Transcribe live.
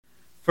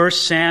1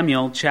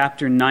 Samuel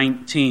chapter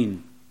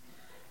 19.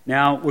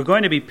 Now, we're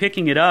going to be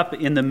picking it up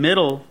in the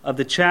middle of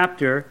the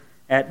chapter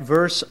at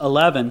verse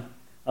 11.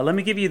 Let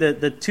me give you the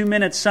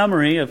 2-minute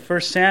summary of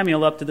 1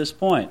 Samuel up to this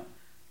point.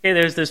 Okay,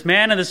 there's this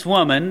man and this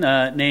woman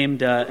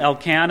named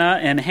Elkanah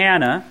and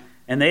Hannah,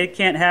 and they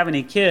can't have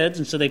any kids,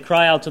 and so they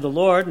cry out to the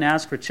Lord and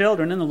ask for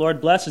children, and the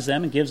Lord blesses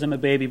them and gives them a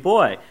baby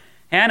boy.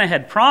 Hannah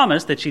had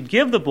promised that she'd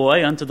give the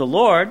boy unto the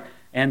Lord,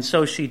 and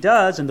so she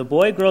does, and the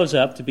boy grows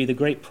up to be the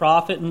great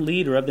prophet and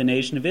leader of the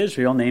nation of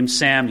Israel named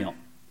Samuel.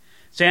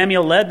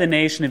 Samuel led the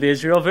nation of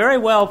Israel very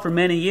well for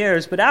many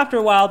years, but after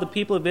a while the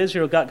people of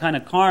Israel got kind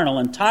of carnal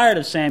and tired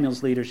of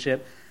Samuel's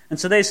leadership, and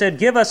so they said,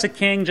 give us a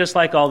king just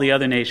like all the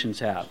other nations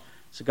have.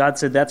 So God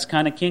said, that's the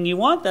kind of king you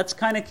want, that's the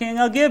kind of king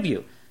I'll give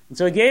you. And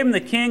so he gave him the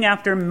king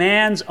after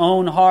man's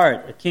own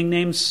heart, a king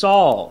named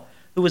Saul,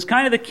 who was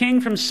kind of the king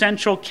from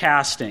central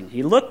casting.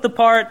 He looked the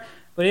part,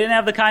 but he didn't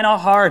have the kind of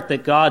heart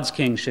that God's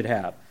king should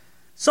have.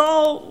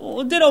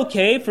 Saul did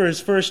okay for his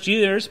first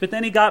years, but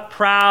then he got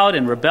proud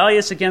and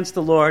rebellious against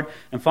the Lord,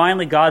 and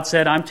finally God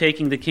said, I'm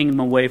taking the kingdom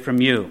away from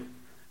you.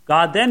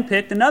 God then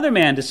picked another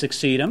man to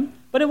succeed him,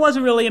 but it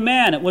wasn't really a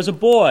man, it was a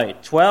boy,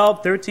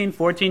 12, 13,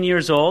 14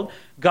 years old.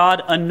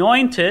 God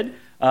anointed,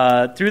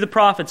 through the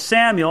prophet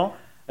Samuel,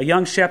 a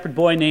young shepherd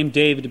boy named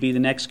David to be the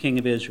next king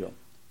of Israel.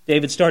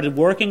 David started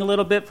working a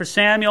little bit for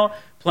Samuel,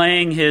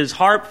 playing his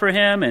harp for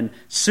him and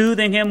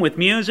soothing him with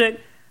music,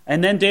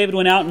 and then David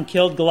went out and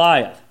killed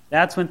Goliath.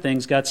 That's when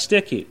things got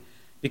sticky,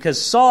 because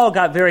Saul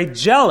got very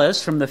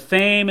jealous from the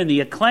fame and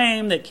the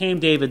acclaim that came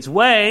David's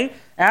way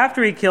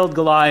after he killed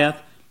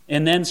Goliath,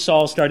 and then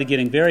Saul started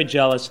getting very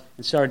jealous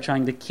and started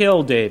trying to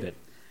kill David.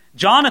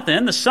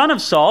 Jonathan, the son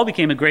of Saul,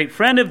 became a great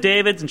friend of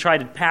David's and tried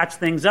to patch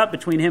things up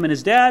between him and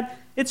his dad.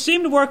 It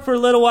seemed to work for a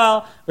little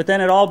while, but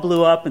then it all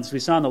blew up, as we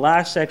saw in the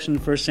last section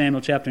of 1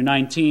 Samuel chapter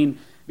 19,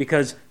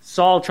 because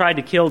Saul tried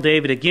to kill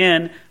David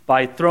again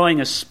by throwing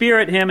a spear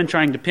at him and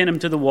trying to pin him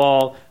to the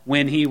wall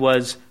when he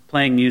was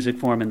playing music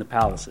for him in the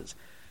palaces.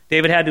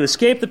 David had to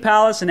escape the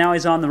palace, and now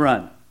he's on the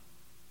run.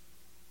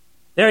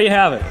 There you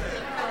have it.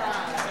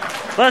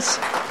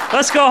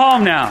 Let's go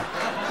home now.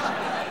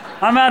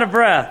 I'm out of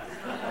breath.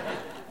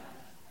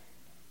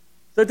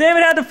 So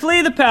David had to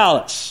flee the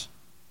palace.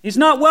 He's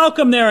not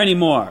welcome there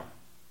anymore.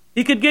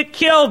 He could get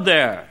killed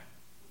there.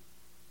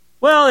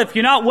 Well, if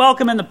you're not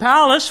welcome in the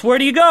palace, where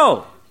do you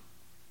go?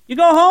 You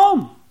go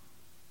home.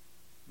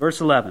 Verse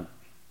 11.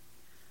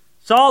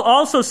 Saul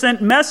also sent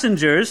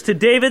messengers to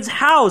David's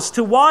house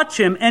to watch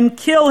him and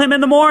kill him in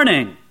the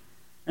morning.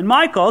 And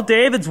Michal,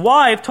 David's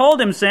wife,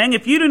 told him, saying,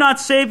 if you do not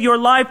save your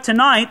life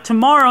tonight,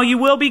 tomorrow you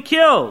will be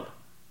killed.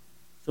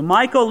 So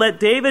Michal let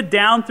David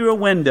down through a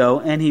window,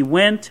 and he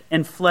went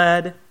and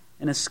fled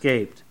and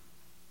escaped.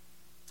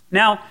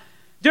 Now,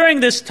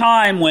 during this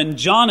time when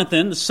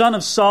Jonathan, the son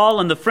of Saul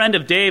and the friend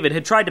of David,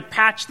 had tried to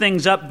patch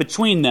things up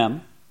between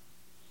them,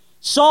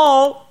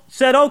 Saul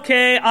said,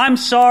 okay, I'm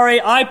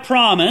sorry, I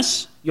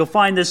promise. You'll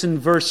find this in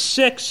verse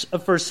 6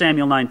 of 1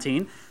 Samuel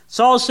 19.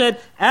 Saul said,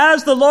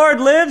 as the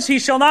Lord lives, he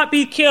shall not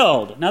be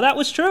killed. Now that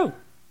was true.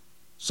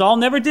 Saul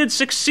never did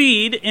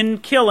succeed in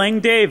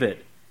killing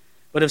David.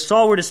 But if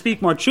Saul were to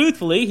speak more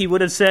truthfully, he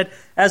would have said,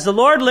 as the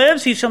Lord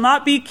lives, he shall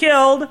not be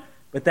killed,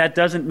 but that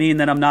doesn't mean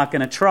that I'm not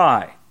going to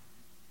try.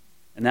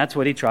 And that's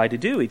what he tried to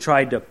do. He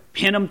tried to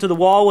pin him to the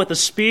wall with a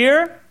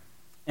spear.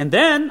 And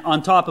then,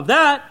 on top of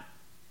that,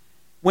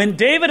 when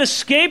David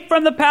escaped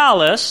from the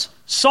palace,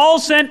 Saul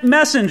sent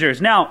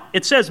messengers. Now,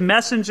 it says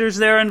messengers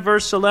there in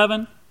verse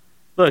 11.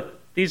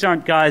 Look, these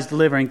aren't guys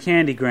delivering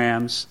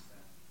candygrams.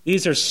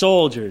 These are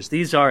soldiers.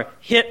 These are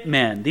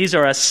hitmen. These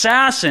are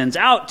assassins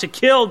out to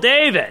kill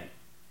David.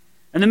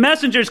 And the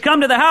messengers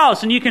come to the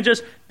house, and you can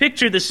just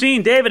picture the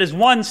scene. David is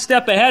one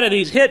step ahead of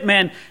these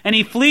hitmen, and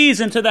he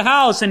flees into the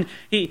house, and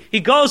he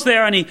goes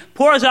there, and he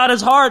pours out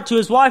his heart to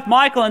his wife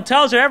Michal and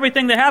tells her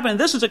everything that happened.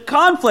 This is a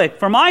conflict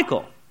for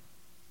Michal,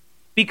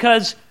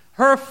 because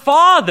her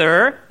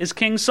father is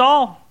King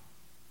Saul.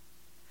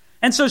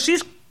 And so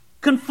she's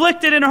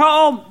conflicted in her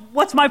home.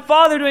 What's my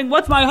father doing?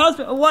 What's my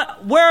husband?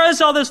 Where is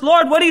all this,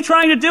 Lord? What are you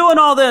trying to do in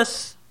all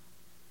this?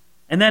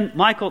 And then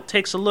Michal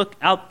takes a look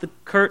out the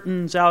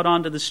curtains out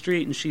onto the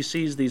street, and she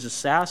sees these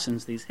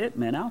assassins, these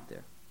hitmen out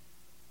there.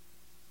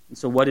 And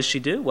so what does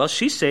she do? Well,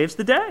 she saves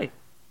the day.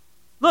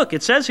 Look,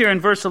 it says here in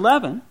verse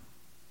 11,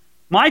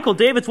 Michal,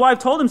 David's wife,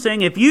 told him,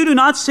 saying, if you do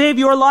not save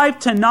your life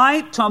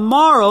tonight,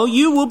 tomorrow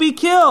you will be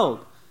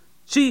killed.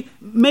 She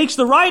makes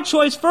the right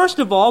choice, first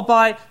of all,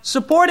 by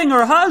supporting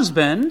her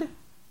husband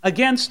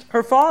against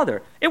her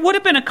father. It would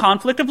have been a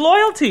conflict of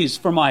loyalties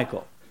for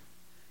Michal.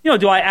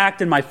 Do I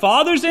act in my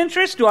father's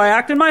interest? Do I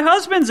act in my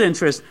husband's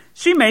interest?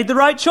 She made the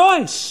right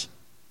choice.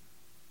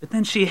 But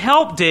then she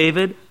helped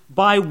David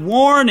by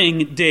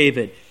warning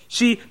David.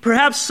 She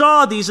perhaps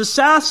saw these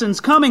assassins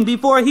coming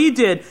before he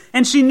did,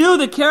 and she knew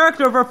the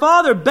character of her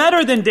father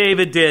better than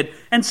David did.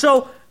 And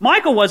so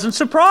Michal wasn't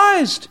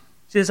surprised.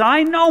 She says,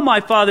 I know my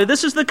father.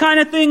 This is the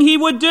kind of thing he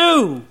would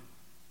do.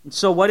 And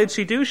so what did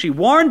she do? She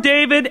warned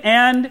David,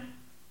 and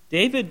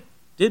David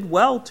did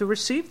well to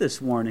receive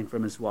this warning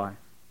from his wife.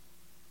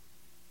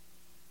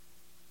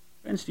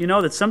 Friends, do you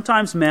know that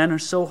sometimes men are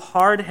so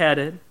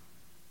hard-headed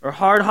or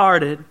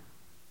hard-hearted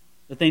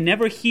that they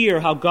never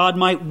hear how God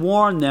might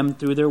warn them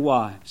through their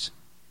wives?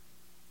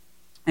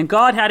 And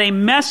God had a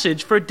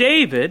message for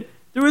David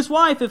through his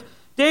wife. If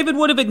David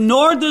would have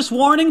ignored this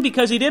warning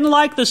because he didn't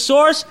like the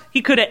source,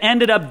 he could have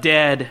ended up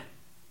dead.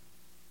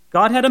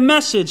 God had a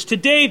message to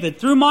David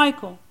through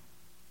Michal.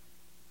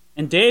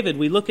 And David,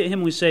 we look at him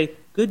and we say,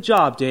 good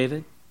job,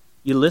 David.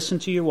 You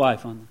listened to your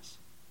wife on this.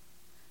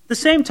 At the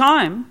same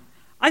time,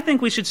 I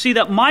think we should see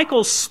that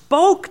Michal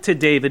spoke to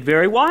David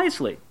very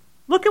wisely.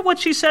 Look at what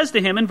she says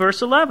to him in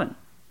verse 11,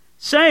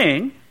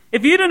 saying,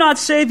 if you do not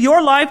save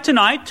your life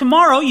tonight,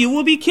 tomorrow you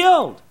will be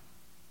killed.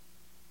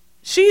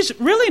 She's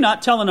really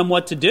not telling him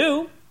what to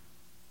do.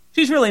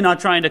 She's really not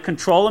trying to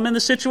control him in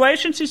the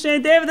situation. She's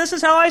saying, David, this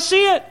is how I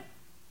see it.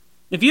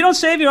 If you don't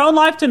save your own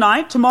life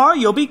tonight, tomorrow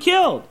you'll be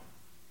killed.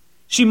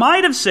 She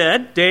might have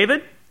said,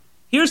 David,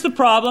 here's the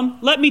problem.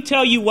 Let me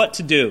tell you what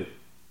to do.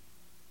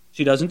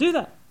 She doesn't do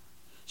that.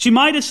 She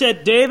might have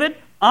said, David,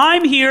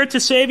 I'm here to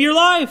save your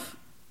life.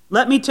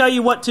 Let me tell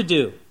you what to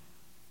do.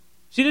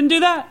 She didn't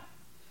do that.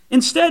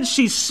 Instead,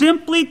 she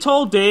simply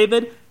told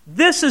David,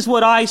 this is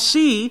what I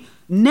see.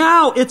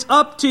 Now it's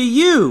up to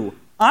you.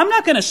 I'm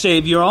not going to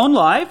save your own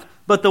life,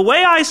 but the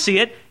way I see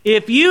it,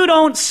 if you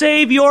don't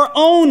save your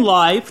own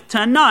life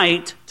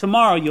tonight,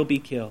 tomorrow you'll be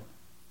killed.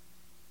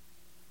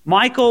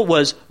 Michal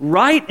was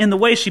right in the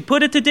way she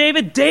put it to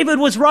David. David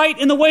was right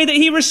in the way that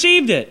he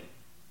received it.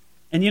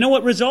 And you know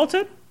what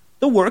resulted?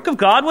 The work of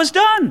God was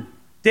done.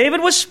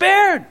 David was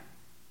spared.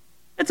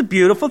 It's a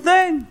beautiful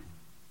thing.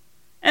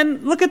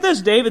 And look at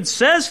this. David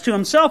says to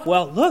himself,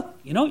 well, look,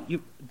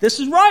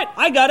 this is right.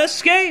 I got to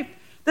escape.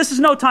 This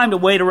is no time to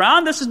wait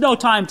around. This is no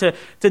time to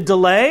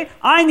delay.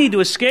 I need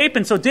to escape.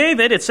 And so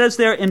David, it says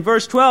there in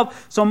verse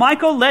 12, so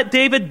Michal let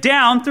David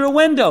down through a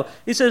window.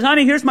 He says,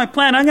 honey, here's my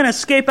plan. I'm going to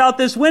escape out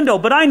this window,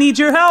 but I need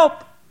your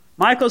help.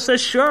 Michal says,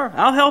 sure,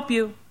 I'll help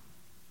you.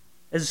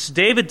 As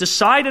David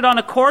decided on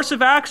a course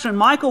of action,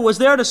 Michal was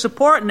there to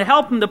support and to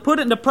help him to put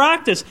it into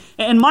practice.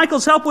 And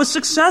Michal's help was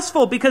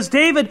successful because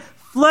David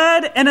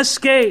fled and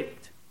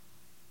escaped.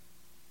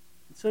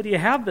 So do you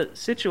have the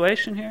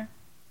situation here?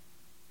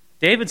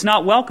 David's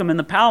not welcome in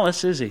the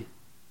palace, is he?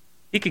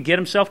 He could get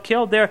himself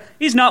killed there.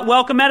 He's not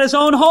welcome at his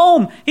own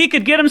home. He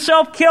could get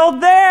himself killed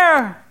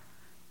there.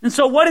 And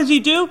so what does he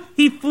do?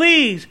 He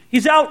flees.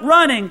 He's out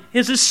running.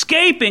 He's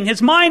escaping.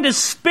 His mind is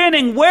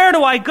spinning. Where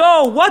do I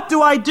go? What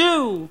do I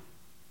do?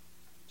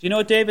 Do you know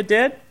what David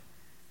did?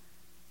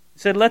 He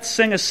said, let's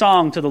sing a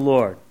song to the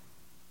Lord.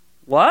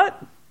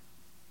 What?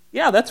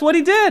 Yeah, that's what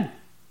he did.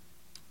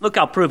 Look,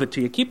 I'll prove it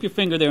to you. Keep your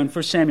finger there in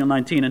 1 Samuel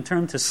 19 and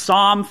turn to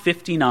Psalm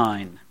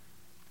 59.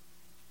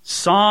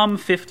 Psalm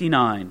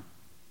 59.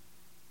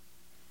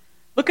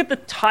 Look at the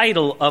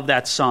title of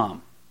that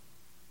psalm.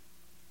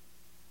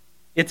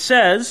 It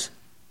says,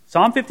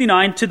 Psalm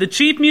 59, to the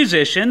chief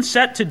musician,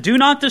 set to do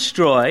not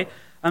destroy,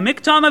 a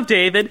miktam of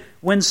David,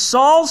 when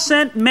Saul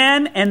sent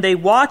men and they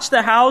watched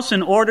the house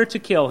in order to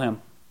kill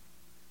him.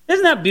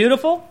 Isn't that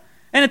beautiful?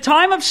 In a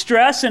time of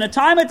stress, in a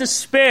time of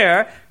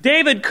despair,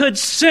 David could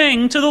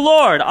sing to the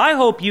Lord. I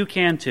hope you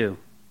can too.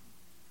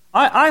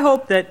 I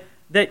hope that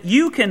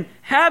you can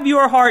have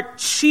your heart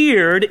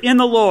cheered in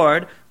the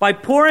Lord by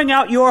pouring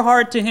out your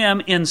heart to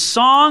Him in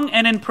song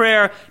and in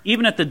prayer,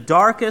 even at the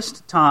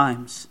darkest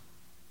times.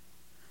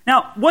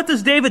 Now, what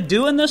does David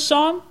do in this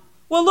song?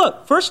 Well,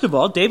 look, first of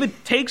all,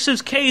 David takes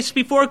his case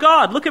before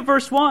God. Look at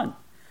verse 1.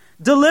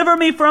 Deliver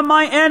me from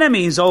my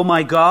enemies, O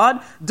my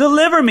God.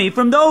 Deliver me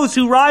from those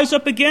who rise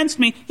up against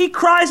me. He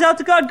cries out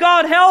to God,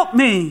 God, help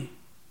me.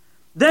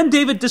 Then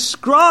David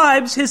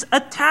describes his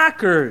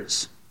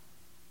attackers.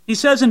 He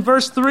says in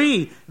verse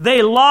 3,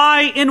 they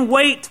lie in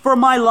wait for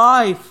my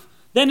life.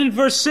 Then in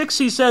verse 6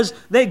 he says,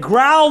 they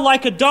growl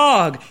like a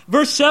dog.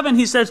 Verse 7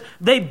 he says,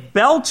 they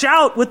belch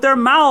out with their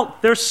mouth,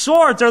 their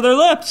swords or their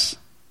lips.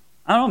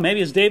 I don't know,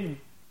 maybe as David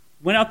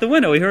went out the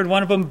window, he heard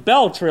one of them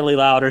belch really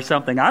loud or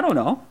something. I don't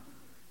know.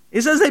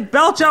 He says they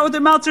belch out with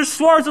their mouths, their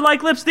swords are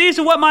like lips. These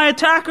are what my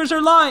attackers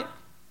are like.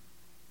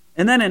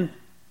 And then in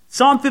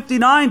Psalm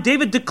 59,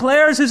 David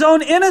declares his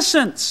own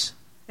innocence.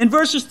 In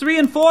verses 3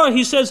 and 4,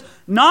 he says,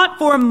 not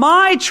for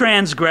my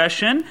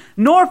transgression,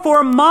 nor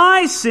for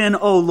my sin,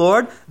 O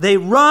Lord, they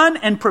run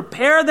and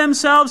prepare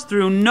themselves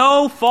through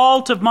no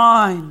fault of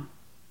mine.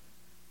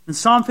 In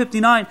Psalm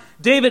 59,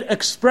 David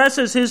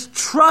expresses his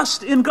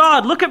trust in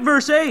God. Look at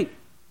verse 8.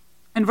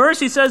 In verse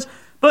he says,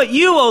 but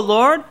you, O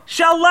Lord,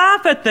 shall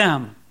laugh at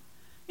them.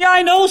 Yeah,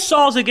 I know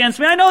Saul's against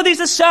me. I know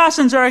these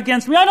assassins are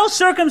against me. I know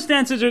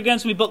circumstances are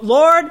against me. But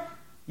Lord,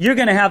 you're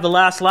going to have the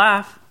last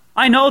laugh.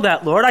 I know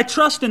that, Lord. I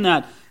trust in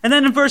that. And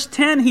then in verse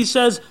 10, he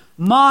says,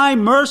 my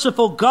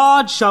merciful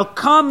God shall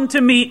come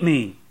to meet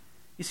me.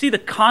 You see the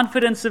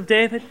confidence of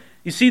David?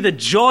 You see the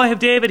joy of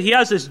David? He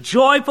has this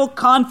joyful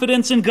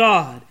confidence in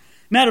God.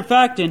 Matter of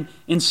fact,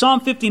 in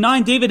Psalm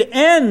 59, David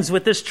ends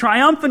with this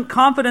triumphant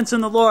confidence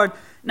in the Lord.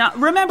 Now,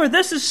 remember,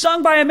 this is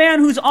sung by a man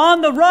who's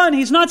on the run.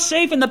 He's not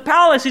safe in the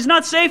palace. He's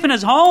not safe in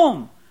his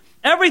home.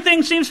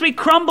 Everything seems to be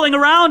crumbling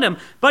around him.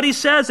 But he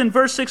says in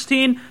verse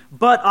 16,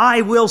 "But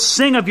I will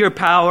sing of your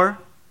power.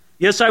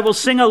 Yes, I will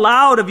sing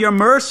aloud of your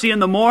mercy in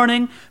the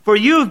morning, for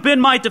you have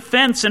been my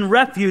defense and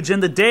refuge in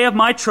the day of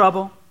my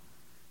trouble.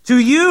 To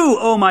you,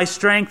 O my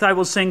strength, I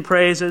will sing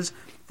praises,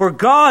 for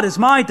God is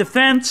my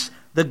defense,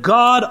 the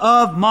God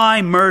of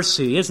my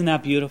mercy." Isn't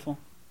that beautiful?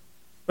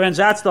 Friends,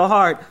 that's the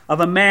heart of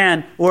a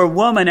man or a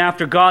woman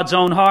after God's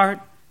own heart,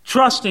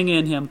 trusting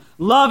in Him,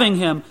 loving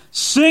Him,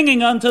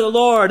 singing unto the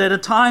Lord at a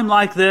time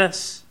like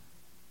this.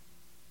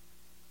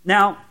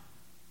 Now,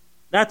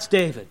 that's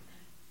David.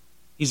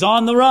 He's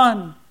on the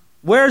run.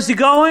 Where's he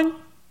going?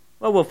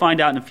 Well, we'll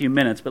find out in a few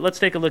minutes, but let's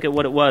take a look at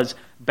what it was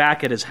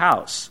back at his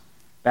house.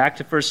 Back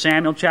to 1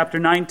 Samuel chapter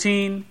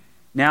 19.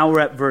 Now we're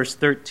at verse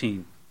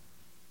 13.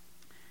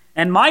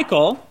 "And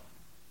Michal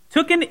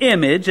took an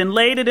image and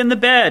laid it in the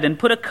bed, and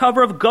put a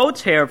cover of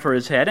goat's hair for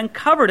his head, and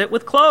covered it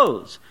with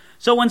clothes.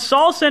 So when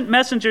Saul sent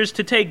messengers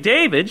to take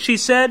David, she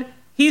said,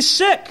 'He's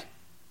sick.'"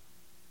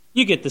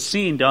 You get the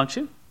scene, don't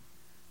you?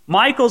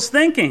 Michal's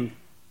thinking,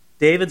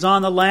 David's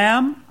on the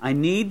lam. I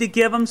need to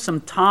give him some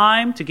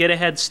time to get a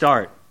head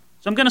start.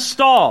 So I'm going to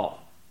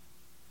stall.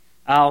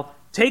 I'll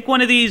take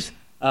one of these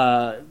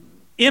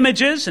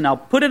images and I'll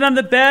put it on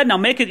the bed and I'll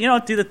make it,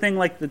 do the thing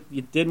like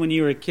you did when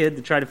you were a kid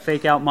to try to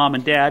fake out mom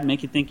and dad,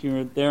 make you think you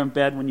were there in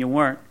bed when you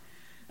weren't.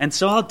 And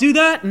so I'll do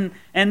that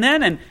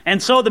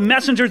and so the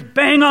messengers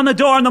bang on the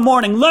door in the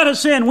morning, "Let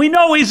us in, we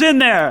know he's in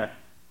there."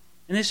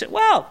 And they said,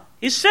 "Well,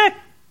 he's sick.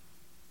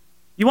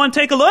 You want to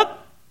take a look?"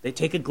 They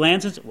take a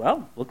glance and say,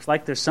 "Well, looks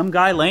like there's some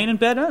guy laying in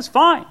bed. That's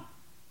fine."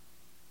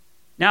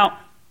 Now,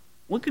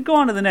 we could go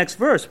on to the next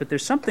verse, but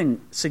there's something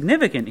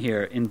significant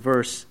here in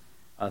verse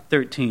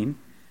 13.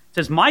 It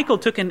says, "Michal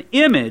took an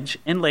image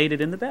and laid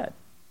it in the bed."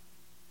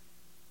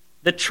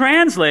 The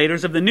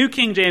translators of the New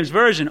King James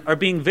Version are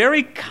being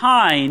very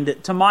kind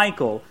to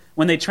Michal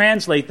when they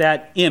translate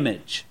that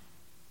image.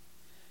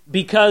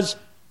 Because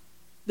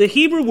the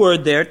Hebrew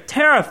word there,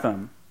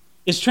 teraphim,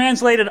 is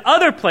translated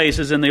other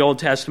places in the Old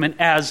Testament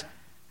as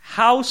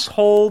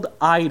household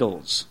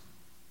idols.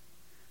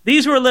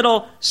 These were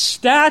little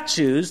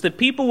statues that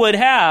people would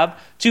have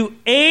to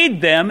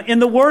aid them in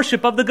the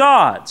worship of the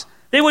gods.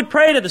 They would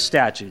pray to the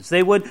statues.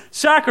 They would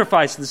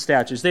sacrifice to the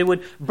statues. They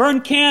would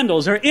burn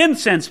candles or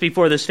incense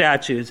before the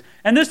statues.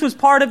 And this was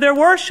part of their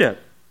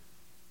worship.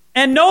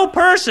 And no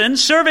person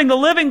serving the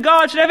living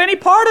God should have any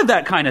part of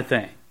that kind of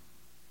thing.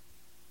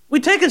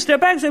 We take a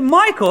step back and say,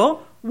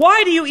 "Michal,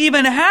 why do you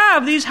even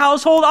have these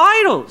household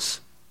idols?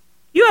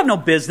 You have no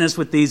business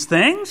with these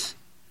things.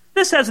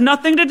 This has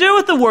nothing to do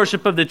with the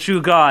worship of the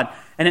true God."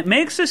 And it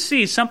makes us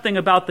see something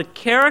about the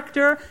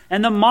character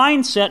and the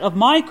mindset of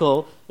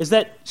Michal is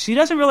that she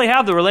doesn't really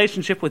have the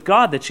relationship with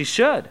God that she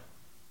should.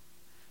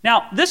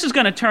 Now, this is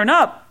going to turn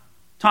up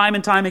time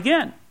and time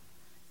again.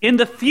 In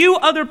the few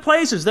other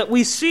places that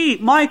we see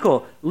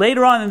Michal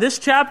later on in this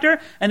chapter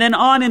and then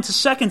on into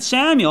 2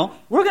 Samuel,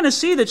 we're going to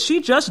see that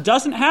she just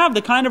doesn't have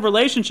the kind of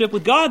relationship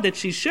with God that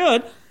she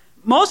should,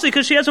 mostly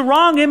because she has a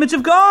wrong image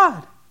of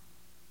God.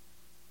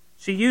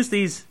 She used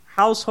these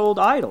household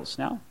idols.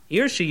 Now,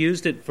 here she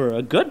used it for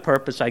a good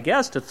purpose, I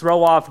guess, to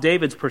throw off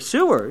David's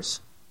pursuers.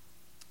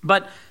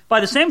 But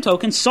by the same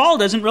token, Saul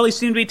doesn't really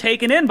seem to be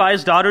taken in by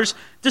his daughter's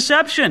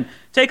deception.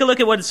 Take a look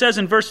at what it says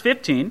in verse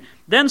 15.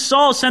 "Then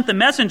Saul sent the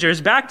messengers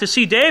back to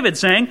see David,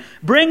 saying,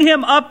 'Bring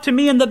him up to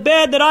me in the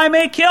bed that I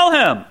may kill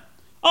him.'"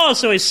 Oh,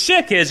 so he's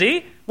sick, is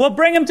he? "Well,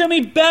 bring him to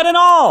me, bed and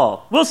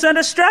all. We'll send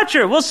a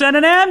stretcher. We'll send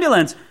an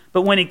ambulance.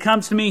 But when he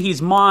comes to me,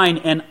 he's mine,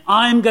 and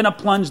I'm going to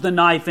plunge the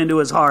knife into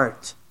his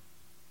heart."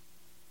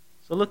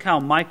 So look how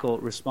Michal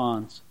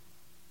responds.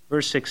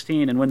 Verse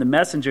 16, "And when the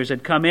messengers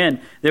had come in,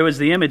 there was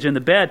the image in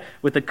the bed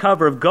with the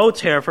cover of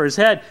goat's hair for his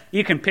head."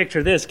 You can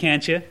picture this,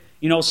 can't you?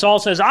 Saul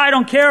says, "I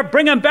don't care,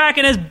 bring him back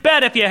in his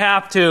bed if you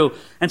have to."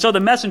 And so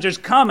the messengers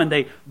come and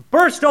they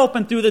burst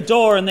open through the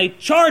door and they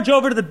charge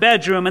over to the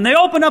bedroom and they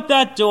open up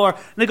that door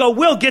and they go,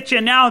 "We'll get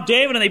you now,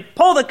 David." And they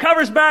pull the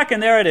covers back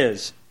and there it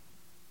is.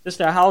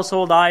 Just a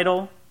household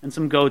idol and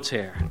some goat's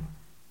hair.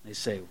 They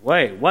say,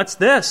 "Wait, what's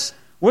this?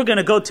 We're going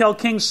to go tell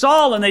King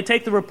Saul." And they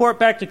take the report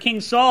back to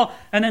King Saul.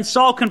 And then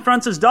Saul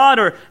confronts his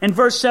daughter. In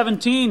verse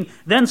 17,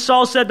 "Then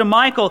Saul said to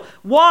Michal,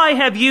 'Why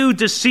have you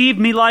deceived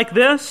me like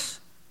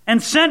this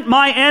and sent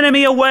my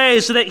enemy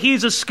away so that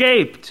he's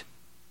escaped?'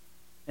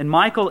 And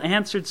Michal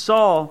answered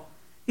Saul,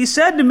 'He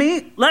said to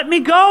me, let me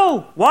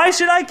go. Why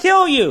should I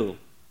kill you?'"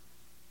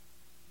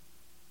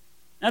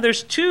 Now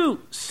there's two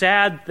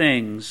sad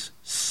things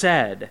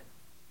said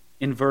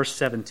in verse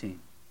 17.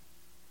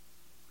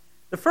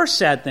 The first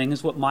sad thing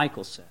is what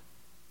Michal said.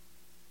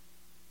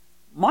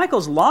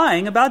 Michal's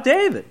lying about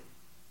David.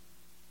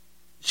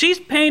 She's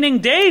painting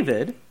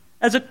David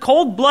as a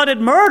cold-blooded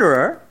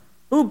murderer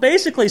who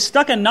basically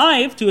stuck a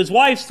knife to his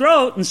wife's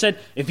throat and said,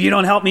 "If you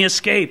don't help me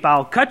escape,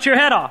 I'll cut your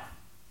head off."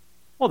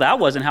 Well, that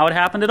wasn't how it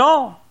happened at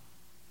all.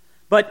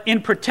 But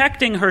in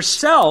protecting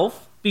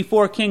herself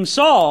before King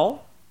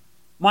Saul,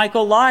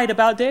 Michal lied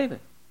about David.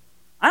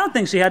 I don't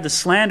think she had to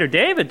slander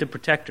David to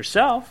protect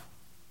herself.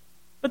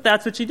 But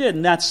that's what she did,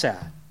 and that's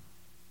sad.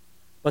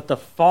 But the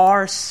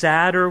far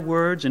sadder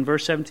words in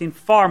verse 17,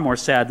 far more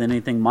sad than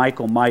anything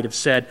Michal might have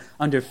said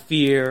under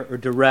fear or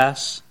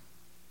duress,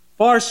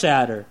 far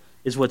sadder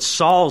is what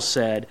Saul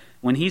said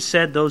when he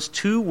said those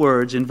two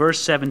words in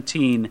verse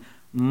 17,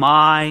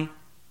 my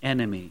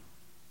enemy.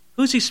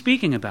 Who's he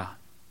speaking about?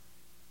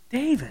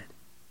 David.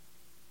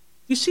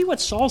 Do you see what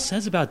Saul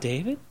says about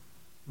David?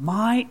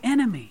 My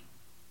enemy.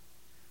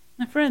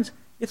 My friends,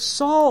 if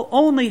Saul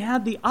only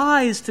had the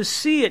eyes to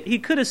see it, he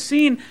could have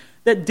seen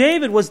that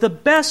David was the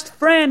best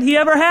friend he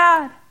ever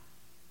had.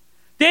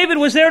 David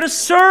was there to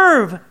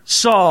serve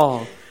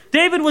Saul.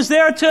 David was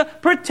there to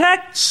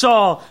protect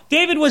Saul.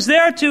 David was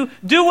there to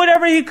do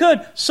whatever he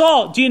could.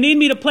 Saul, do you need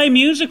me to play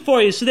music for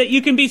you so that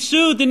you can be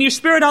soothed in your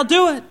spirit? I'll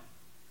do it.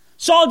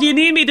 Saul, do you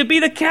need me to be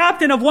the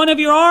captain of one of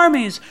your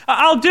armies?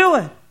 I'll do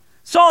it.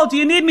 Saul, do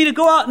you need me to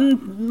go out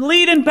and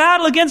lead in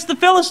battle against the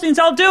Philistines?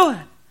 I'll do it.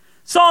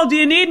 Saul, do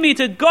you need me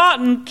to go out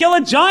and kill a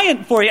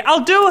giant for you?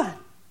 I'll do it.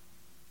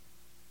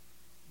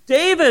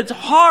 David's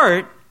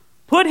heart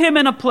put him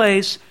in a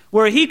place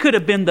where he could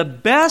have been the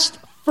best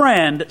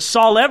friend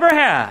Saul ever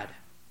had.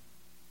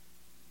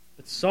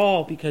 But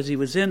Saul, because he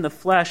was in the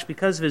flesh,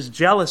 because of his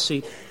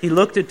jealousy, he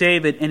looked at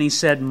David and he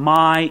said,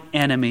 my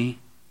enemy.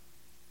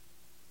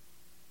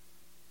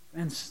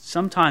 And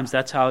sometimes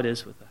that's how it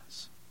is with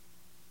us.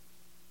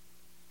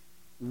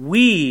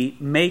 We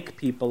make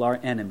people our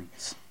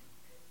enemies.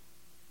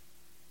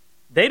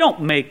 They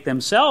don't make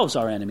themselves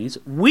our enemies.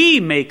 We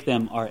make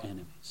them our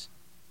enemies.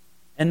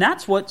 And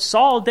that's what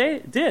Saul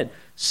did.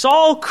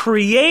 Saul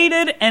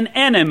created an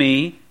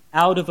enemy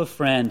out of a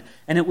friend.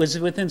 And it was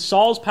within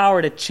Saul's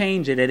power to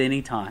change it at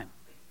any time.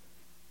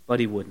 But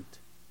he wouldn't.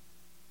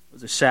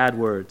 Those are sad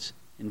words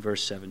in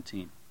verse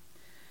 17.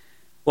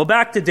 Well,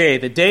 back to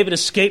David. David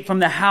escaped from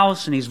the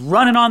house and he's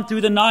running on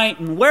through the night.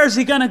 And where's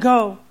he going to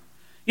go?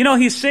 You know,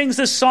 he sings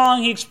this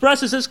song. He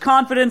expresses his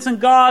confidence in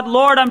God.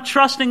 Lord, I'm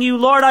trusting you.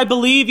 Lord, I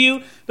believe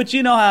you. But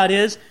you know how it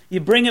is. You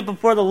bring it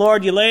before the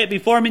Lord. You lay it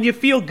before him and you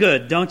feel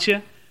good, don't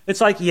you? It's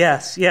like,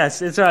 yes,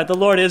 it's all right. The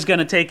Lord is going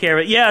to take care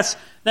of it. Yes.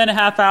 Then a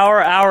half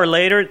hour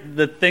later,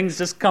 the things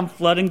just come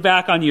flooding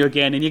back on you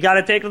again. And you got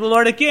to take it to the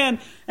Lord again.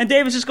 And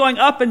David's just going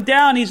up and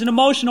down. He's an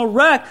emotional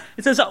wreck.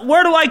 It says,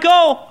 where do I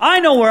go? I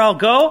know where I'll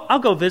go. I'll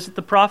go visit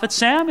the prophet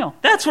Samuel.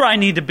 That's where I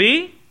need to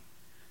be.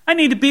 I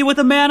need to be with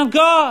a man of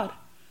God.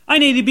 I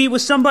need to be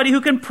with somebody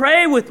who can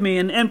pray with me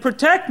and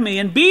protect me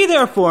and be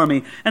there for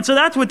me. And so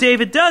that's what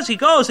David does. He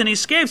goes and he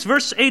escapes.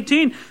 Verse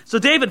 18, so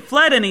David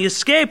fled and he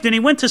escaped and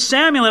he went to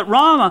Samuel at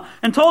Ramah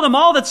and told him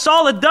all that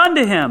Saul had done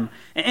to him.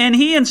 And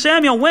he and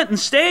Samuel went and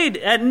stayed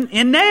in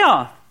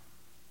Naioth.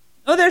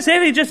 Oh, there's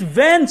David. He just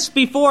vents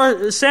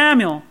before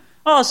Samuel.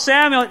 Oh,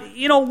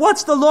 Samuel,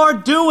 what's the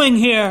Lord doing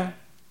here?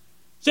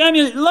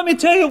 Samuel, let me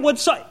tell you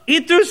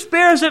he threw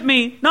spears at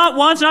me. Not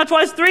once, not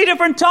twice, 3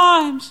 different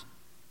times.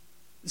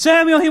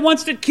 Samuel, he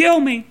wants to kill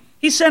me.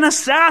 He sent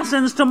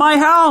assassins to my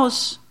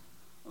house.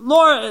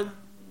 Lord,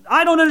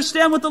 I don't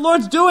understand what the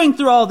Lord's doing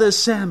through all this,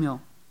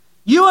 Samuel.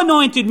 You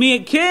anointed me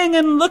a king,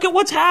 and look at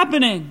what's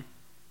happening.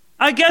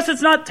 I guess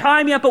it's not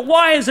time yet, but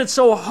why is it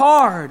so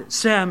hard,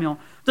 Samuel?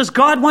 Does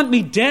God want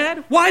me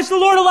dead? Why is the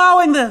Lord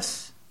allowing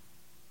this?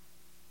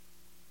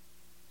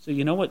 So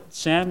you know what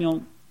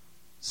Samuel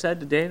said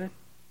to David?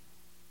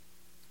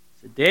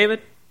 He said,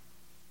 David,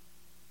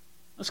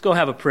 let's go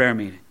have a prayer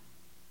meeting.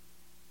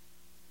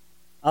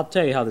 I'll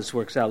tell you how this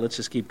works out. Let's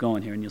just keep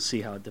going here and you'll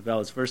see how it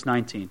develops. Verse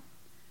 19.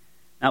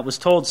 Now it was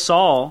told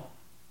Saul,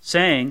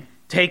 saying,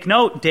 take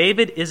note,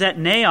 David is at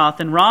Naioth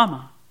in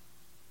Ramah.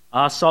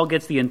 Saul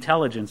gets the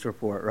intelligence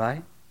report,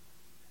 right?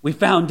 We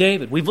found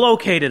David. We've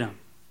located him.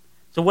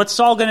 So what's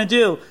Saul going to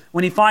do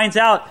when he finds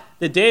out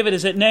that David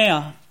is at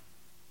Naioth?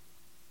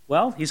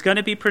 Well, he's going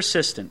to be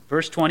persistent.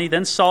 Verse 20,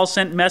 then Saul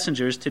sent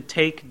messengers to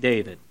take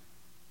David.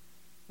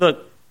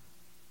 Look,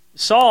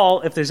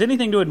 Saul, if there's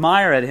anything to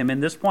admire at him in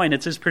this point,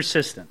 it's his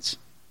persistence.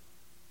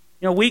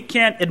 We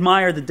can't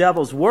admire the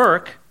devil's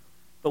work,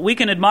 but we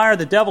can admire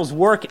the devil's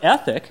work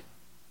ethic.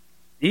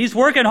 He's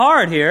working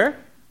hard here,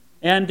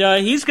 and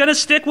he's going to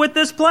stick with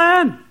this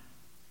plan.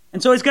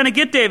 And so he's going to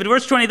get David.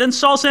 Verse 20, then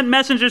Saul sent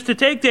messengers to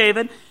take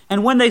David,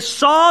 and when they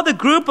saw the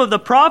group of the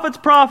prophets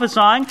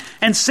prophesying,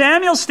 and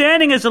Samuel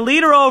standing as a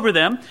leader over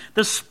them,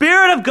 the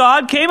Spirit of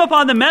God came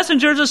upon the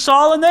messengers of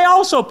Saul, and they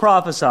also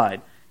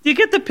prophesied. Do you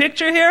get the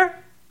picture here?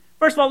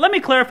 First of all, let me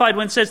clarify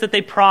when it says that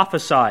they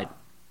prophesied.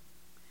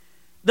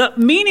 The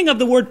meaning of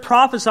the word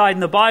prophesied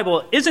in the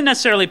Bible isn't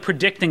necessarily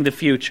predicting the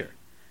future.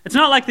 It's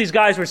not like these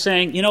guys were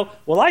saying,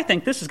 well, I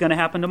think this is going to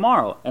happen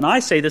tomorrow, and I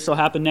say this will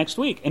happen next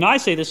week, and I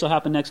say this will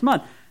happen next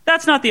month.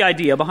 That's not the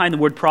idea behind the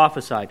word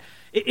prophesied.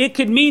 It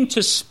could mean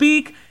to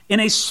speak in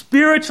a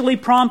spiritually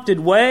prompted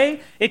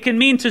way. It can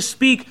mean to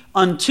speak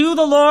unto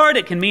the Lord.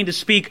 It can mean to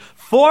speak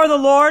for the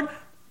Lord.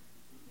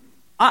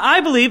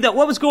 I believe that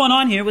what was going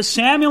on here with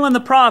Samuel and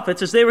the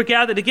prophets as they were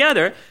gathered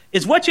together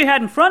is what you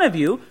had in front of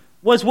you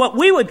was what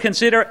we would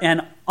consider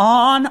an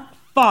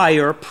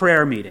on-fire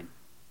prayer meeting.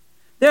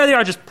 There they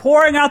are, just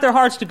pouring out their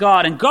hearts to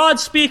God, and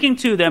God's speaking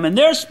to them, and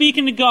they're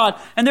speaking to God,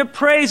 and they're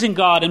praising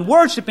God and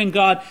worshiping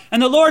God,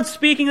 and the Lord's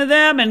speaking to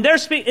them, and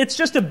it's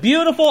just a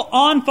beautiful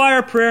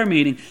on-fire prayer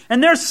meeting.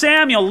 And there's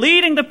Samuel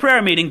leading the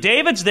prayer meeting.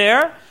 David's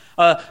there.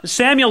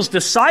 Samuel's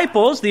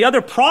disciples, the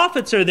other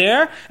prophets are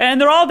there, and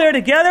they're all there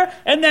together,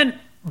 and then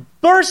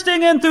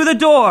bursting in through the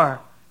door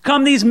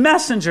come these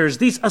messengers,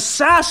 these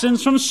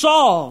assassins from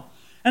Saul.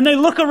 And they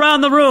look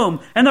around the room,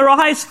 and their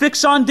eyes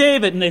fix on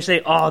David, and they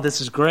say, oh,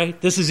 this is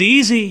great. This is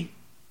easy.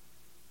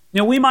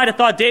 We might have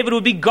thought David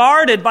would be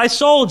guarded by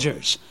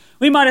soldiers.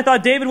 We might have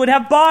thought David would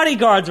have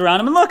bodyguards around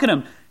him. And look at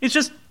him. He's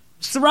just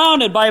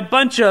surrounded by a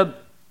bunch of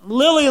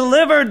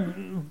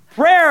lily-livered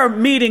prayer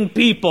meeting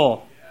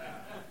people.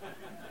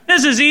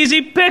 This is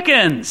easy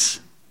pickings.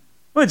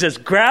 We'll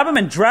just grab him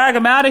and drag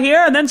him out of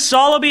here, and then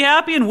Saul will be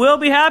happy, and we'll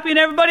be happy, and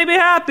everybody will be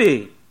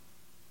happy.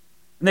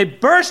 And they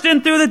burst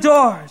in through the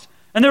doors.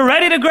 And they're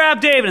ready to grab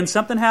David, and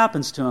something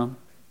happens to him.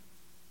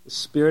 The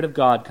Spirit of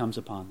God comes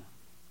upon them.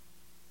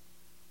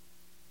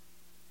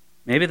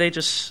 Maybe they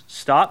just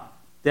stopped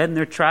dead in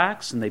their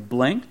tracks, and they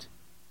blinked.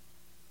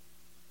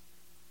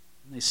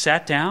 And they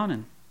sat down,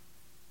 and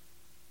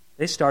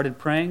they started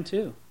praying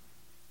too.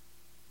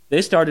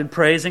 They started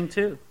praising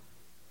too.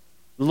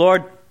 The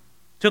Lord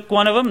took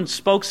one of them and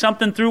spoke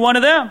something through one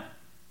of them.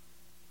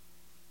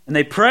 And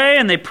they pray,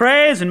 and they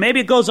praise, and maybe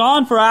it goes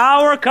on for an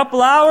hour, a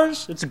couple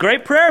hours. It's a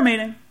great prayer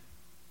meeting.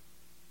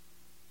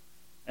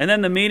 And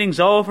then the meeting's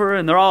over,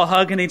 and they're all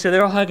hugging each other.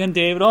 They're all hugging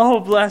David. Oh,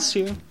 bless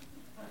you.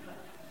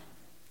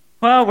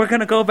 Well, we're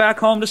going to go back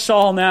home to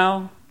Saul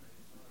now.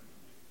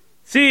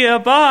 See ya.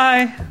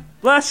 Bye.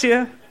 Bless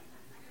you.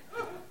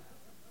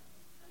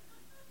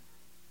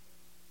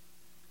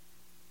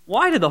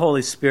 Why did the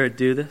Holy Spirit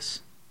do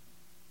this?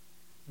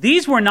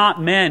 These were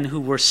not men who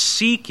were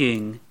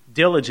seeking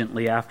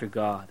diligently after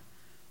God,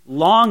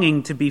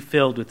 longing to be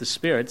filled with the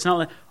Spirit. It's not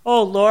like,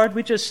 oh, Lord,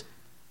 we just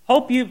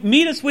hope you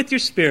meet us with your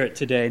Spirit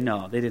today.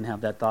 No, they didn't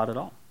have that thought at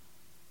all.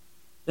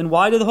 Then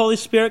why did the Holy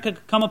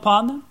Spirit come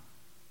upon them?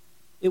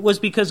 It was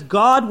because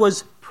God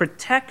was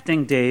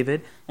protecting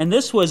David, and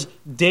this was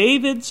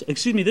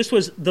this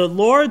was the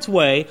Lord's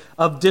way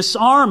of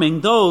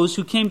disarming those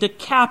who came to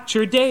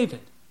capture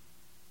David.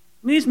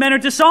 These men are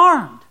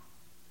disarmed.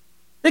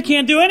 They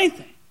can't do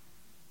anything.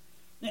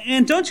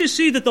 And don't you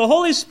see that the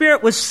Holy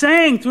Spirit was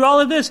saying through all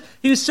of this,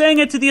 He was saying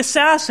it to the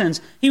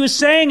assassins. He was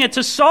saying it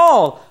to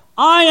Saul.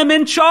 I am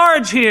in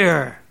charge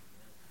here.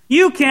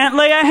 You can't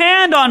lay a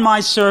hand on my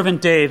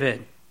servant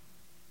David.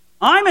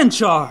 I'm in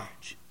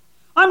charge.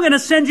 I'm going to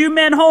send you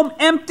men home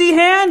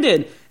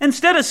empty-handed.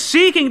 Instead of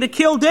seeking to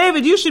kill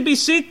David, you should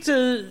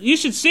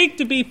seek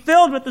to be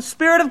filled with the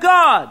Spirit of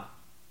God.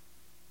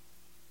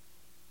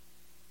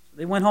 So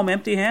they went home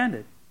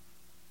empty-handed.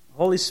 The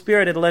Holy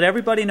Spirit had let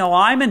everybody know,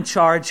 I'm in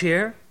charge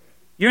here.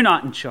 You're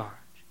not in charge.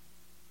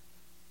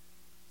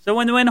 So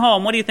when they went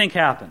home, what do you think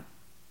happened?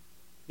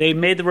 They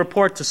made the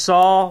report to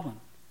Saul.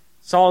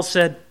 Saul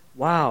said,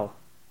 wow,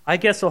 I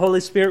guess the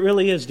Holy Spirit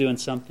really is doing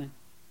something.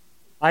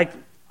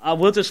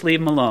 We'll just leave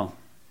him alone.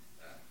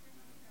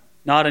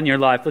 Not in your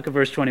life. Look at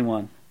verse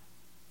 21.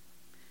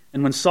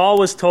 And when Saul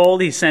was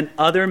told, he sent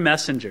other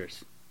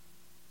messengers.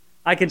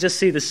 I can just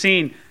see the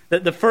scene.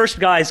 The first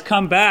guys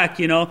come back,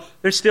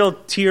 there's still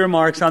tear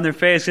marks on their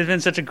face. It's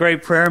been such a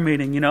great prayer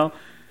meeting,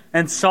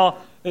 And Saul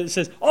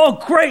says,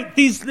 oh, great,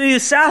 the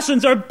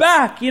assassins are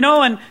back,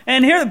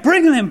 and here,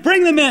 bring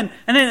them in.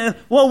 And then,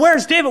 well,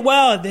 where's David?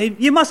 Well,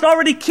 you must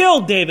already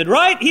killed David,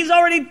 right? He's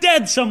already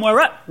dead somewhere,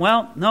 right?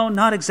 Well, no,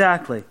 not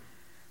exactly.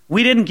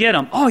 We didn't get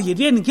him. Oh, you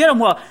didn't get him?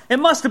 Well, it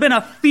must have been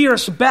a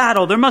fierce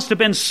battle. There must have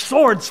been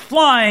swords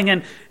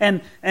flying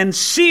and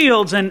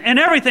shields and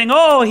everything.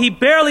 Oh, he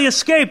barely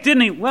escaped,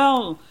 didn't he?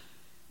 Well,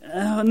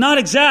 not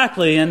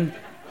exactly. And,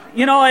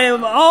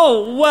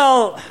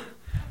 well,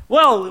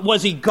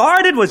 was he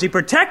guarded? Was he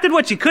protected?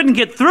 You couldn't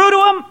get through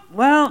to him?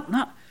 Well,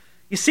 no.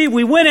 You see,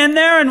 we went in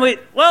there and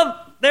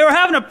they were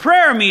having a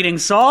prayer meeting,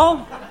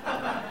 Saul.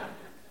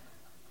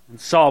 And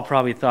Saul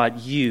probably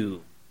thought,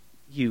 you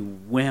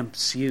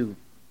wimps, you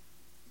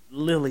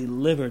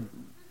lily-livered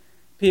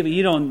people,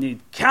 you don't need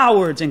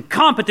cowards,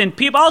 incompetent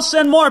people. I'll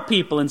send more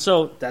people. And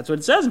so that's what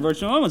it says in verse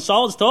 1. When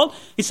Saul was told,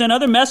 he sent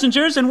other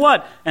messengers, and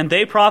what? And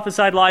they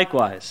prophesied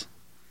likewise.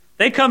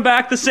 They come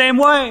back the same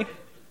way.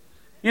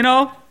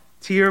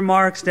 Tear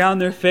marks down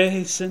their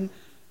face. And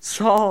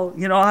Saul,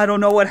 I don't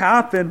know what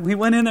happened. We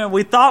went in there,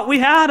 we thought we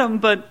had him,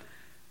 but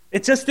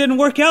it just didn't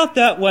work out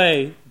that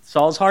way.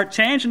 Saul's heart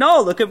changed?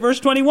 No, look at verse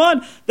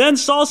 21. Then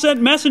Saul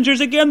sent messengers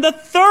again the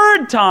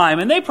third time,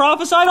 and they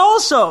prophesied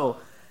also.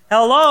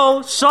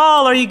 Hello,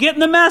 Saul, are you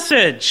getting the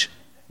message?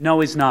 No,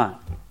 he's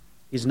not.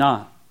 He's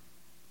not.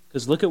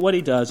 Because look at what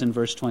he does in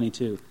verse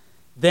 22.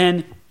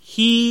 Then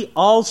he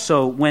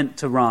also went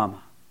to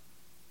Ramah.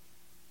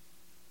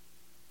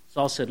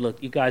 Saul said,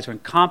 look, you guys are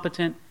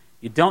incompetent.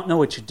 You don't know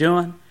what you're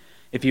doing.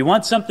 If you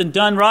want something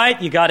done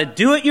right, you got to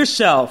do it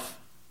yourself.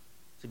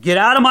 So get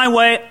out of my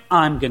way.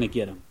 I'm going to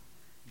get him.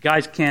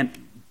 Guys can't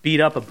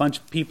beat up a bunch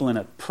of people in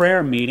a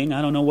prayer meeting.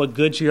 I don't know what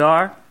good you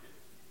are.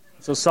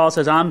 So Saul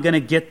says, I'm going to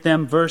get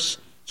them. Verse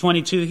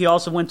 22, he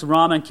also went to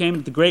Ramah and came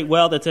to the great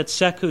well that's at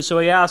Seku. So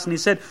he asked, and he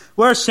said,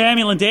 where are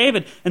Samuel and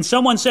David? And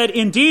someone said,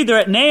 indeed, they're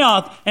at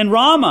Naioth and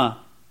Ramah.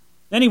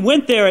 Then he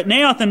went there at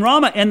Naioth and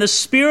Ramah, and the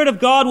Spirit of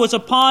God was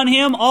upon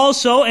him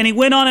also, and he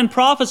went on and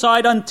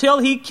prophesied until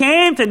he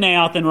came to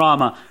Naioth and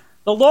Ramah.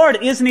 The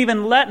Lord isn't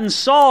even letting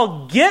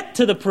Saul get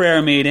to the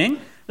prayer meeting.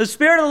 The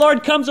Spirit of the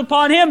Lord comes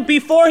upon him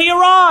before he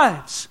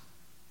arrives.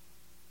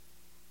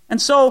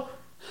 And so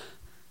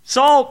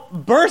Saul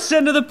bursts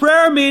into the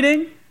prayer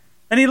meeting,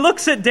 and he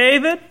looks at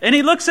David, and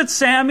he looks at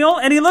Samuel,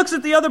 and he looks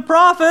at the other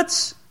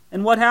prophets.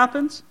 And what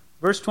happens?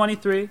 Verse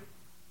 23.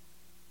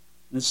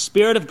 The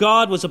Spirit of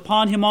God was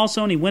upon him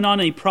also, and he went on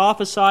and he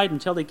prophesied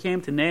until he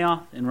came to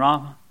Naioth and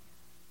Ramah.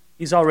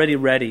 He's already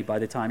ready by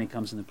the time he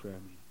comes in the prayer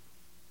meeting.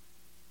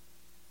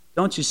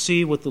 Don't you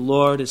see what the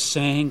Lord is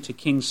saying to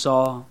King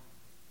Saul?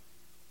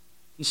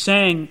 He's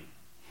saying,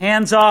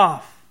 hands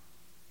off,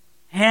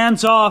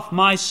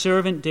 my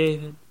servant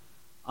David.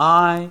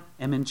 I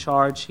am in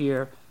charge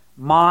here.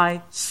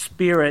 My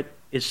spirit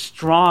is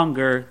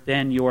stronger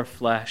than your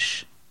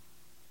flesh.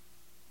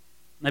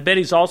 And I bet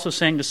he's also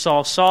saying to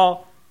Saul,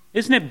 Saul,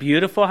 isn't it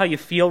beautiful how you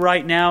feel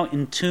right now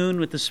in tune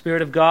with the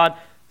Spirit of God?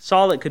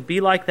 Saul, it could be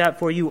like that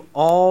for you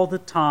all the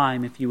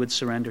time if you would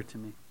surrender to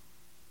me.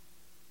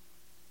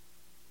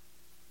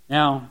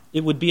 Now,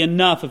 it would be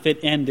enough if it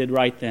ended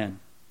right then.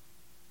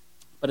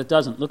 But it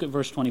doesn't. Look at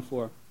verse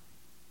 24.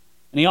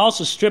 And he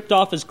also stripped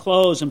off his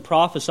clothes and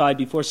prophesied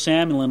before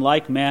Samuel in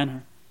like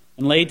manner,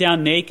 and lay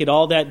down naked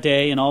all that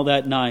day and all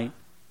that night.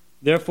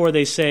 Therefore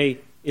they say,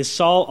 is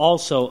Saul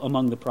also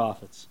among the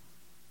prophets?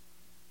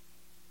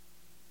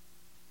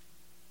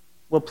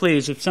 Well,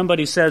 please, if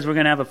somebody says we're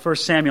going to have a 1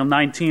 Samuel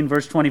 19,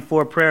 verse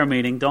 24 prayer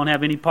meeting, don't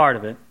have any part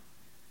of it.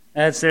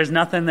 There's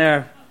nothing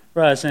there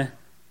for us.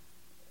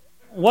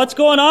 What's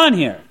going on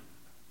here?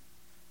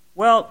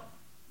 Well,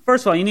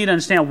 first of all, you need to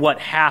understand what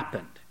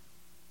happened.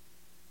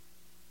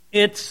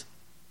 It's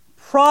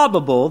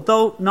probable,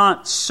 though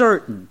not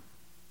certain,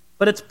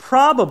 but it's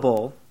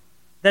probable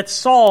that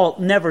Saul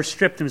never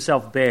stripped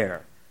himself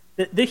bare.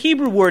 The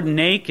Hebrew word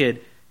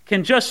naked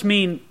can just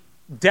mean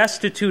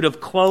destitute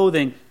of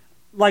clothing,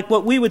 like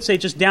what we would say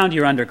just down to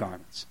your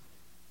undergarments.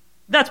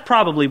 That's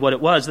probably what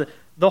it was.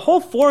 The whole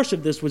force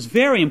of this was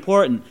very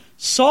important.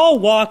 Saul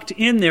walked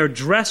in there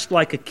dressed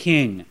like a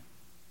king.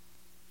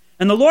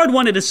 And the Lord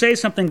wanted to say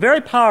something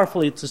very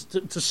powerfully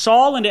to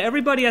Saul and to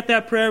everybody at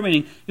that prayer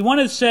meeting. He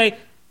wanted to say,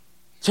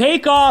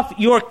 take off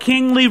your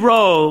kingly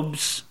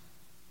robes.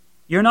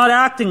 You're not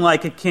acting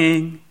like a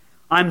king.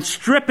 I'm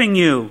stripping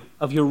you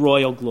of your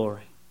royal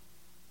glory.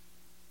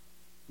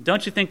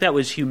 Don't you think that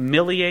was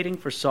humiliating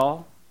for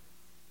Saul?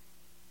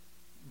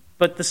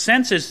 But the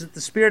sense is that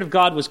the Spirit of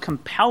God was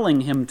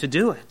compelling him to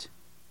do it.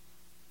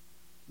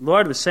 The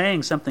Lord was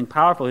saying something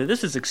powerful here.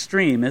 This is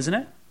extreme, isn't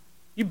it?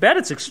 You bet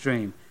it's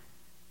extreme.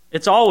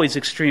 It's always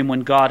extreme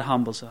when God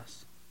humbles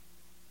us.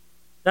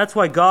 That's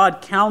why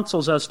God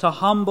counsels us to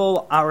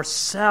humble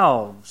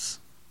ourselves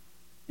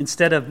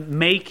instead of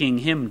making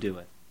Him do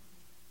it.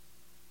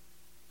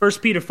 1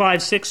 Peter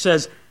 5:6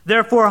 says,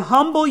 therefore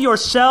humble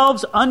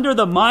yourselves under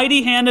the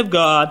mighty hand of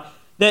God,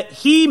 that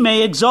He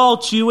may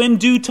exalt you in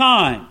due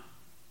time.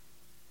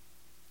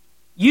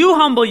 You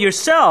humble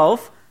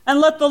yourself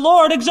and let the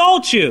Lord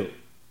exalt you.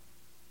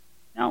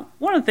 Now,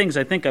 one of the things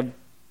I think I'm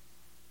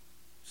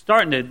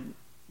starting to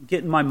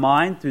get in my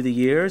mind through the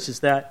years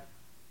is that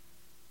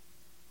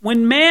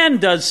when man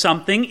does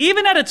something,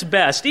 even at its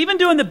best, even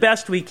doing the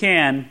best we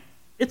can,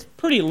 it's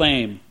pretty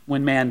lame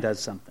when man does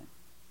something.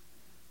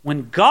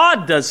 When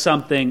God does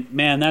something,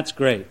 man, that's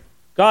great.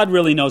 God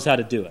really knows how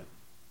to do it.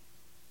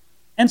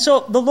 And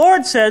so the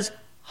Lord says,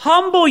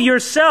 humble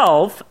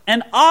yourself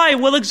and I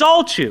will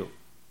exalt you.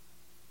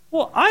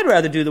 Well, I'd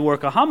rather do the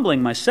work of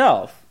humbling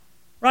myself,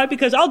 right?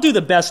 Because I'll do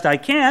the best I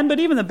can, but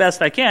even the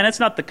best I can, it's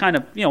not the kind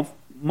of,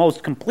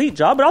 most complete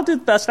job, but I'll do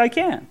the best I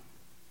can.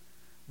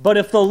 But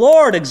if the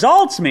Lord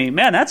exalts me,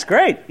 man, that's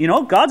great.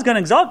 God's going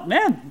to exalt.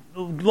 Man, the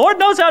Lord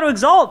knows how to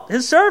exalt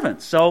His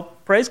servants. So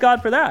praise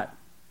God for that.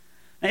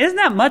 Now, isn't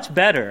that much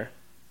better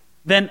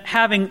than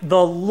having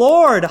the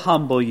Lord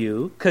humble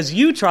you because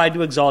you tried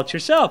to exalt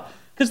yourself?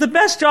 Because the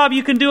best job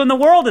you can do in the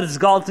world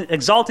at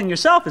exalting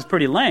yourself is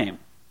pretty lame.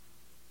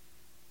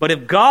 But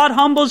if God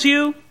humbles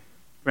you,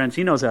 friends,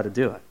 He knows how to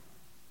do it.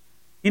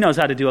 He knows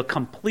how to do a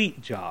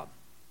complete job.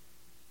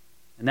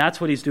 And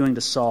that's what He's doing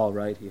to Saul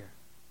right here.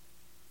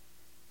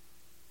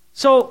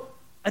 So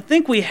I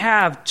think we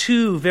have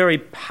two very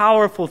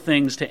powerful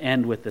things to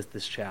end with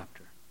this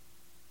chapter.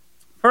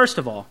 First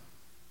of all,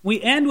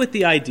 we end with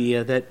the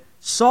idea that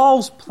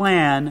Saul's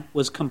plan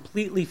was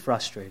completely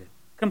frustrated.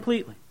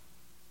 Completely.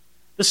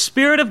 The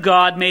Spirit of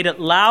God made it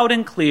loud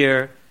and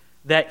clear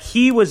that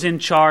He was in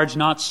charge,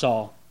 not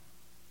Saul.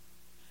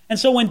 And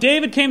so when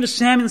David came to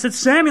Samuel and said,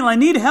 Samuel, I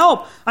need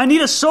help. I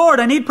need a sword.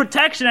 I need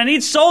protection. I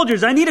need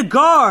soldiers. I need a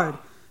guard.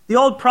 The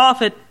old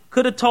prophet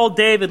could have told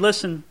David,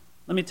 listen,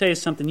 Let me tell you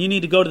something. You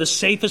need to go to the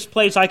safest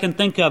place I can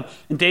think of.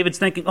 And David's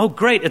thinking, oh,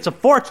 great, it's a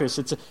fortress.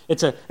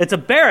 It's a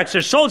barracks.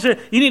 There's soldiers.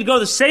 You need to go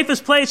to the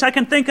safest place I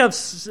can think of,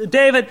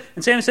 David.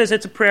 And Samuel says,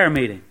 it's a prayer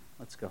meeting.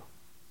 Let's go.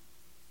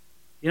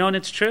 You know, and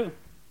it's true.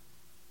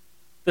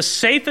 The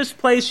safest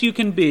place you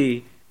can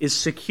be is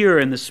secure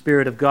in the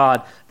Spirit of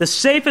God. The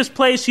safest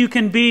place you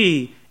can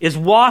be is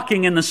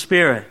walking in the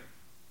Spirit.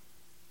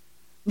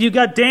 You've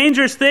got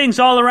dangerous things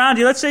all around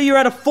you. Let's say you're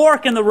at a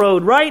fork in the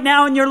road right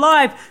now in your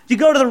life. Do you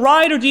go to the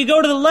right or do you go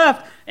to the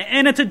left?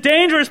 And it's a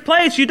dangerous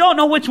place. You don't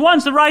know which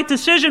one's the right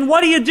decision.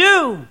 What do you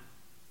do?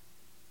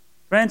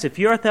 Friends, if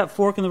you're at that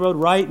fork in the road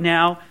right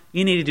now,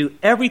 you need to do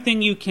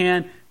everything you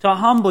can to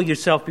humble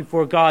yourself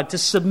before God, to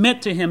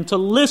submit to Him, to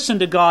listen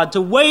to God,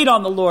 to wait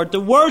on the Lord, to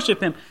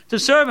worship Him, to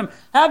serve Him.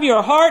 Have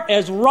your heart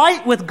as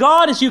right with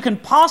God as you can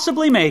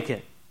possibly make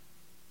it.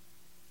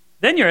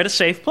 Then you're at a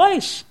safe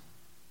place.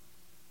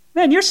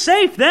 Man, you're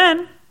safe then.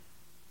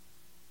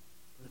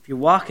 But if you're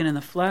walking in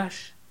the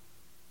flesh,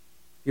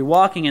 if you're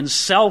walking in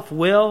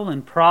self-will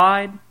and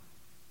pride,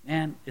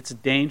 man, it's a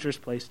dangerous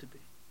place to be.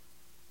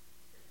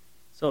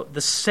 So the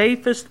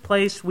safest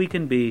place we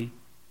can be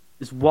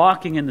is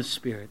walking in the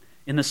Spirit,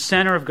 in the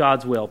center of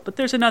God's will. But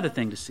there's another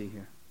thing to see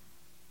here.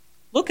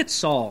 Look at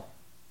Saul.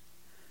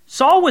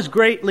 Saul was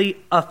greatly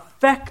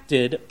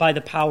affected by the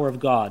power of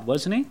God,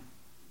 wasn't he?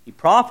 He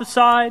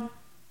prophesied.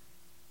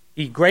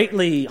 He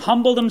greatly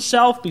humbled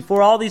himself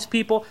before all these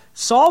people.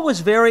 Saul was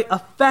very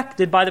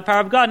affected by the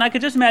power of God. And I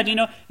could just imagine,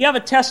 you have a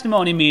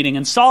testimony meeting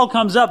and Saul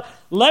comes up.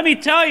 Let me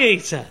tell you, he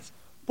says,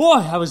 boy,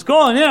 I was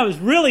going in. I was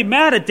really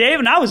mad at David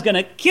and I was going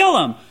to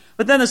kill him.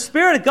 But then the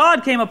Spirit of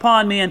God came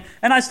upon me and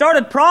I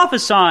started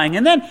prophesying.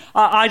 And then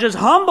I just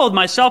humbled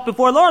myself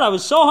before the Lord. I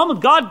was so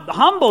humbled. God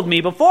humbled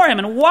me before Him.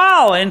 And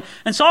wow.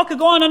 And Saul could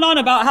go on and on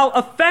about how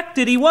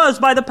affected he was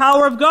by the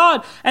power of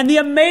God and the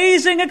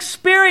amazing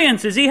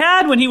experiences he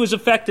had when he was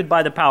affected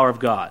by the power of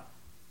God.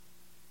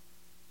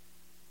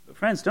 But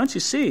friends, don't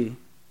you see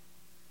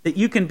that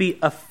you can be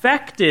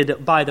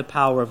affected by the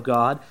power of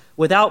God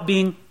without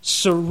being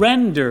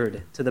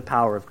surrendered to the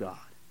power of God?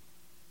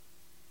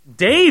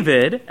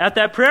 David, at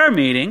that prayer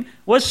meeting,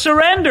 was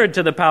surrendered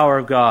to the power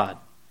of God.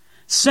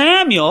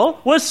 Samuel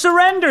was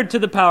surrendered to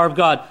the power of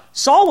God.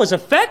 Saul was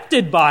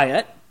affected by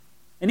it,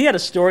 and he had a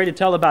story to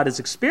tell about his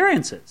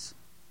experiences.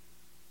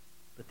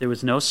 But there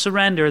was no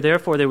surrender,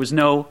 therefore there was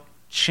no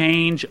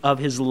change of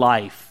his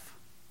life.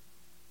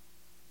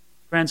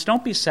 Friends,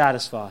 don't be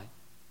satisfied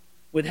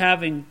with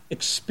having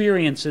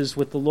experiences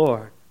with the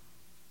Lord.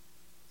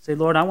 Say,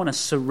 Lord, I want to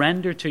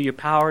surrender to your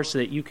power so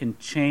that you can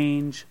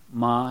change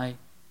my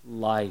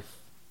life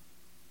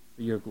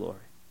for your glory.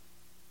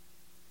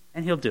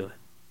 And He'll do it.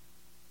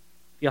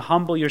 If you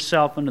humble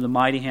yourself under the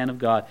mighty hand of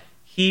God,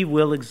 He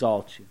will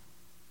exalt you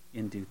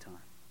in due time.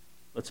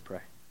 Let's pray.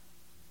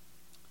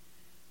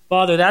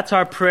 Father, that's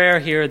our prayer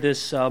here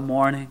this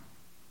morning.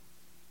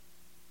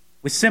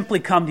 We simply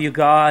come to you,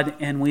 God,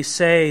 and we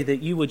say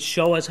that you would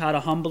show us how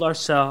to humble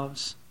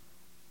ourselves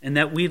and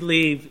that we'd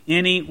leave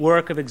any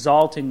work of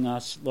exalting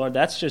us. Lord,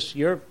 it's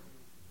your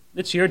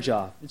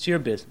job. It's your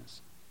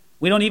business.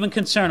 We don't even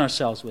concern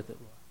ourselves with it,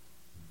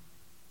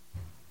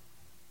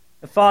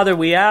 Lord. Father,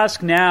 we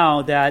ask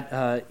now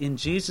that in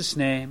Jesus'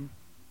 name,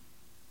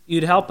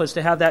 you'd help us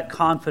to have that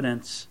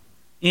confidence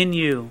in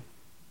you,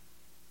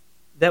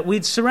 that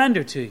we'd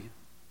surrender to you,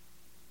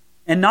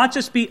 and not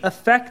just be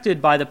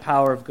affected by the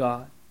power of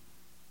God,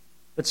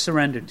 but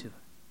surrender to it.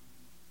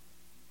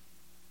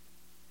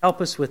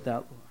 Help us with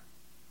that, Lord.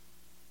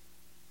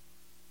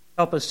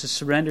 Help us to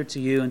surrender to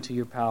you and to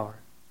your power.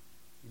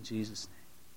 In Jesus' name.